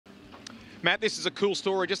Matt, this is a cool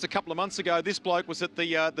story. Just a couple of months ago, this bloke was at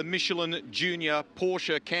the Michelin Junior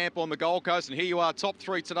Porsche camp on the Gold Coast, and here you are, top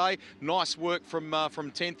 3 today. Nice work from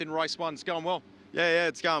 10th in race 1. It's going well. Yeah,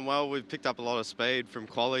 it's going well. We've picked up a lot of speed from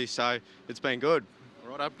quali, so it's been good.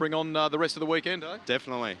 All right, bring on the rest of the weekend, eh?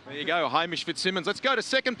 Definitely. There you go, Hamish Fitzsimmons. Let's go to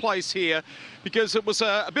second place here, because it was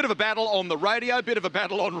a bit of a battle on the radio, a bit of a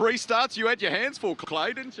battle on restarts. You had your hands full,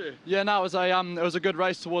 Clay, didn't you? Yeah, no, it was a good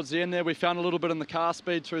race towards the end there. We found a little bit in the car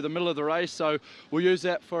speed through the middle of the race, so we'll use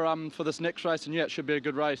that for this next race, and yeah, it should be a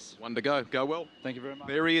good race. One to go. Go well. Thank you very much.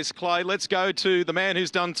 There he is, Clay. Let's go to the man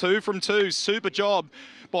who's done 2 from 2. Super job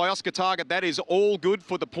by Oscar Target. That is all good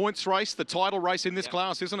for the points race, the title race in this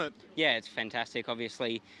class, isn't it? Yeah, it's fantastic.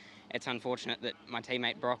 Obviously, it's unfortunate that my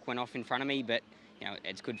teammate Brock went off in front of me, but you know,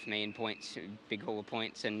 it's good for me in points, big haul of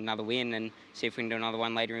points and another win, and see if we can do another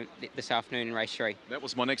one later this afternoon in race 3. That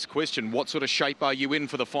was my next question. What sort of shape are you in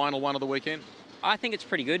for the final one of the weekend? I think it's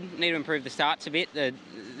pretty good. Need to improve the starts a bit. The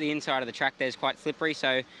inside of the track there's quite slippery,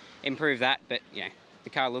 so improve that. But you know, the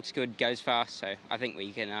car looks good, goes fast, so I think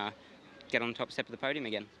we can get on the top step of the podium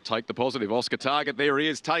again. Take the positive. Oscar Target, there he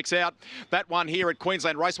is, takes out that one here at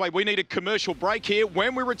Queensland Raceway. We need a commercial break here.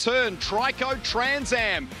 When we return, Trico Trans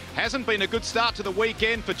Am. Hasn't been a good start to the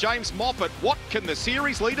weekend for James Moffat. What can the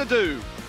series leader do?